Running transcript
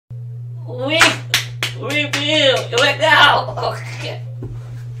Review. Let's go. Okay.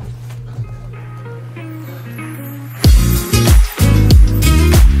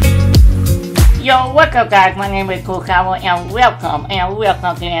 Yo, what's up guys, my name is Kukawa and welcome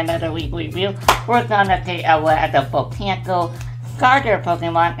to another week review. We're gonna take a look at the potential starter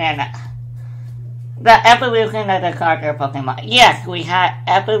Pokemon and the evolution of the starter Pokemon. Yes, we had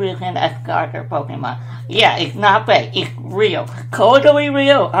evolution of starter Pokemon. Yeah, it's not fake, it's real. Totally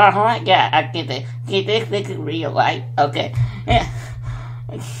real, yeah, I get it. See, this is real, right? Okay. Yeah.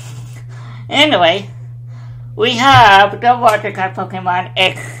 Anyway, we have the water type Pokemon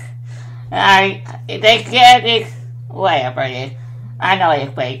X. They said it's whatever it is. I know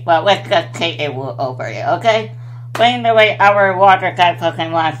it's fake, but let's just take it over it, okay? But anyway, our water type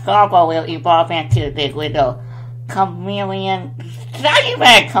Pokemon Scarbo will evolve into this little chameleon. It's not even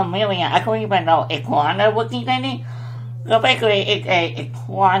a chameleon. I don't even know iguana looking thing. So basically, it's a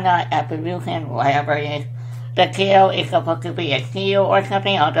iguana evolution, whatever it is. The tail is supposed to be a seal or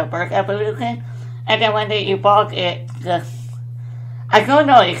something, or the bird evolution. And then when they evolve it, I don't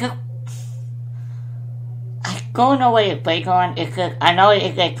know, it's just I don't know what it's based on. It's just, I know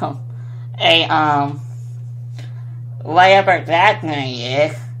it's a whatever that name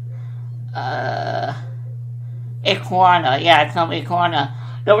is. Iguana. Yeah, some iguana.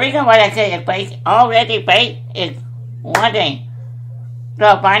 The reason why I say it's already based is one thing.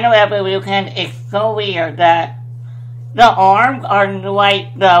 The final evolution is so weird that the arms are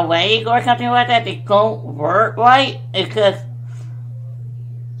like the leg or something like that. They don't work right. It's just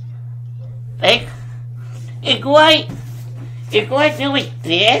It's like doing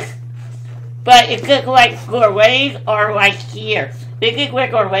this, but it's just like your legs are like here. This is where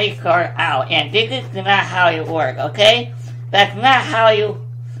your legs are out, and this is not how it works, okay? That's not how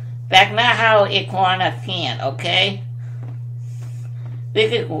iguana can, okay?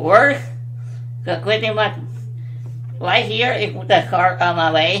 This is worse, because pretty much right here is the start of my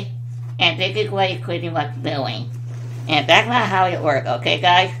leg, and this is what it's pretty much doing. And that's not how it works, okay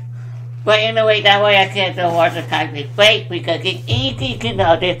guys? But anyway, that way I said the water type is fake because it's easy to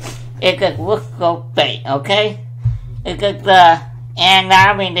notice it just looks so fake, okay? It's just the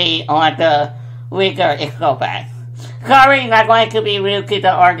anonymity on the rigor is so bad. Sorry, not going to be rude to the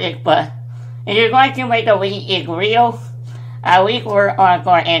artist, but if you're going to make the leak real, at least we're on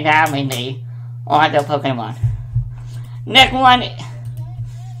for anonymity on the Pokemon. Next one,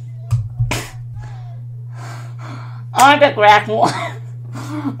 on the grass one.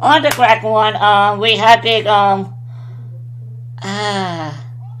 On the crack one, we had this,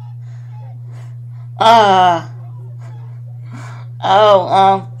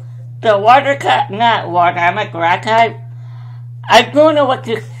 the water type, not water, I'm a grass type. I don't know what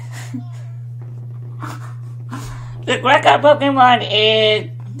to, the grass type Pokemon is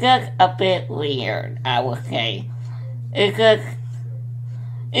just a bit weird, I would say. It's just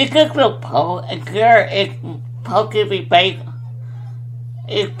it's supposed to be based.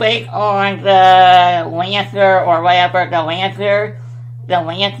 It's based on the Lancer or whatever, the Lancing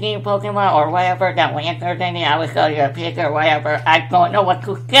Pokemon or whatever, the Lancer thing. I will show you a picture or whatever. I don't know what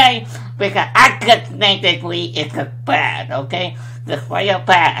to say because I just think this leak is just bad, okay? Just straight up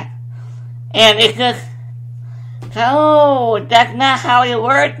bad. And it's just, so that's not how it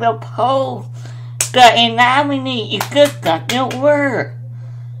works. The anonymity, it just doesn't work.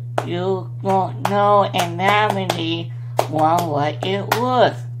 You don't know anonymity what it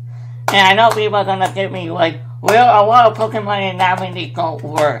was. And I know people are gonna get me like, well, a lot of Pokemon anonymity don't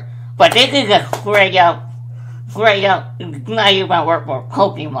work. But this is a straight up, not even work for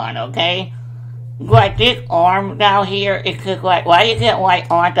Pokemon, okay? Like this arm down here, it's just like, why is it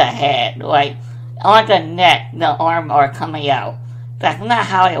like on the head? Like, on the neck, the arm are coming out. That's not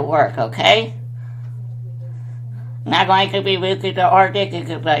how it works, okay? Not going to be rude to the artist,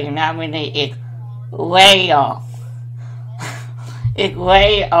 because the anonymity is way off. It's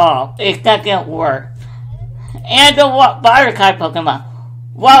way off. It doesn't work. And the water type Pokemon.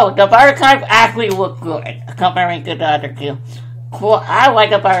 Whoa, the water type actually looks good comparing to the other two. Cool. I like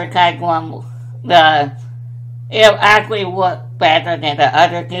the water type one. It actually looks better than the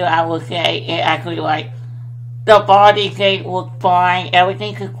other two, I would say. It actually like the body shape looks fine.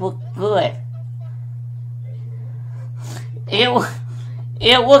 Everything just looks good. It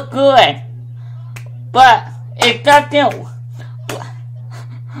looks good. But it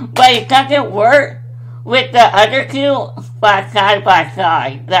doesn't work with the other two side by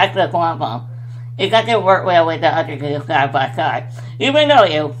side. That's the problem. It doesn't work well with the other two side by side. Even though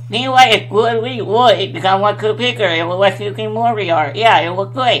it seems like it really would become one cool picture, it would let you see more art. Yeah, it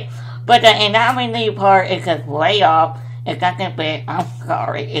looks great. But the anomaly part is just way off. It doesn't fit. I'm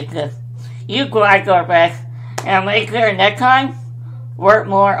sorry. It's just You tried your best, and make sure next time, work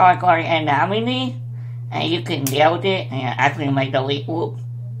more on your anatomy, and you can nail it and actually make the leap look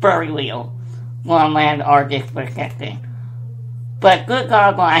very real. One man artist perspective. But good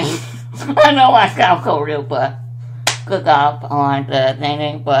job on, I know I sound so real, but good job on the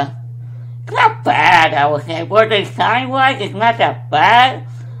thing, but it's not bad, I would say. For the design-wise, it's not that bad,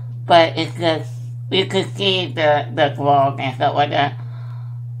 but it's just, you can see the vlog and stuff like that.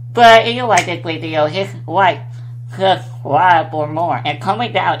 But if you like this video, hit like, subscribe for more, and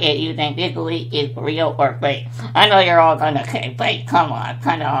comment down if you think this leak is real or fake. I know you're all gonna say fake, come on,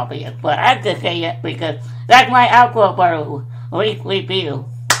 kinda obvious, but I just say it because that's my outro for leak review.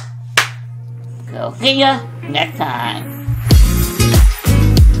 So see ya next time.